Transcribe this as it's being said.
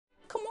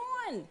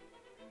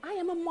I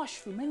am a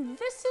mushroom and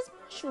this is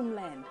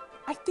Mushroomland.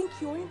 I think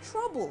you're in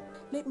trouble.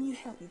 Let me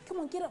help you. Come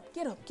on, get up,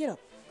 get up, get up.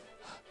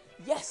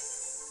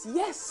 Yes,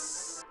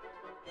 yes.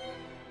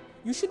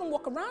 You shouldn't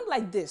walk around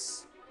like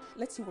this.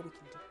 Let's see what we can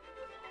do.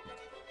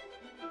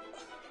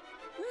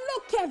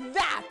 Look at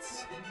that!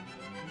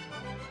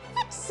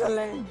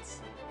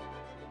 Excellent!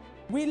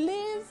 We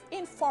live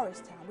in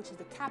Forest Town, which is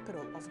the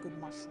capital of good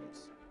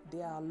mushrooms.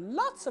 There are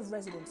lots of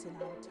residents in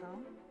our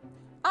town.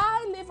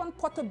 I live on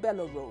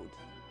Portobello Road.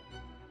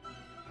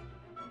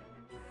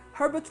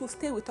 Herbert will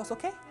stay with us,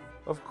 okay?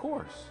 Of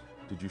course.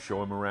 Did you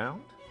show him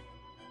around?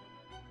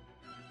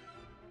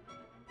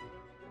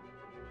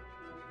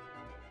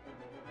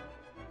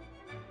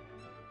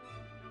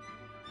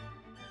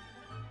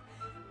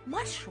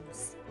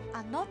 Mushrooms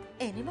are not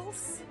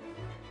animals,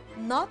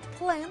 not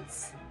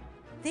plants.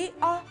 They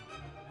are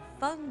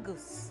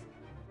fungus.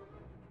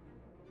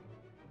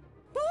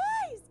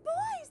 Boys!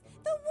 Boys!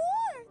 The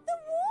war! The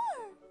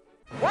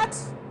war! What?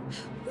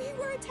 We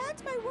were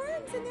attacked by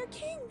worms and their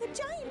king, the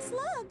giant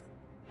slug.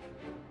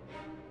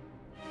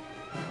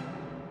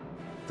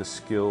 The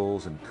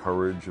skills and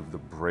courage of the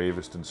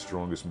bravest and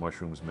strongest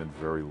mushrooms meant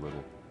very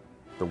little.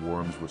 The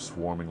worms were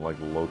swarming like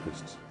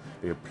locusts.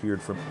 They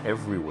appeared from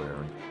everywhere.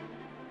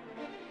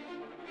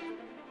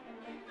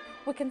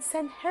 We can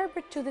send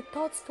Herbert to the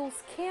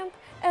Toadstool's camp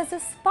as a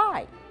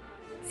spy,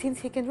 since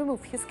he can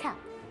remove his cap.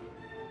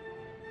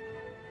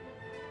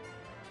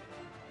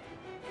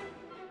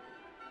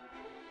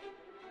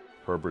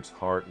 Herbert's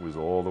heart was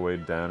all the way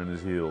down in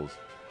his heels,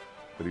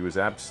 but he was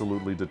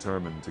absolutely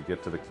determined to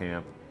get to the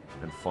camp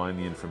and find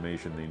the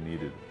information they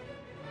needed.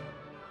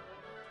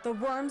 The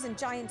worms and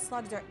giant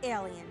slugs are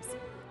aliens.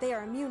 They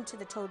are immune to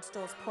the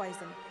toadstool's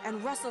poison,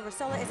 and Russell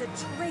Rossella is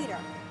a traitor.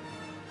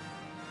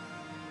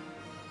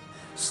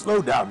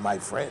 Slow down, my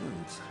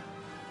friends.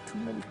 Too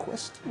many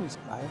questions.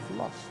 I have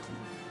lost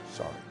you.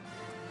 Sorry.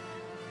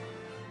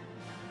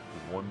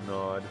 With one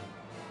nod,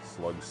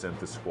 Slug sent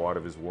the squad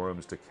of his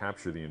worms to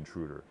capture the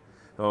intruder.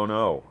 Oh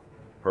no!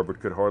 Herbert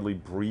could hardly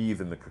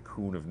breathe in the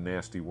cocoon of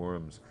nasty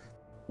worms.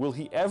 Will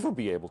he ever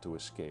be able to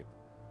escape?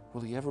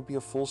 Will he ever be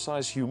a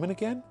full-size human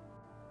again?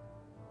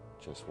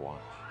 Just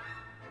watch.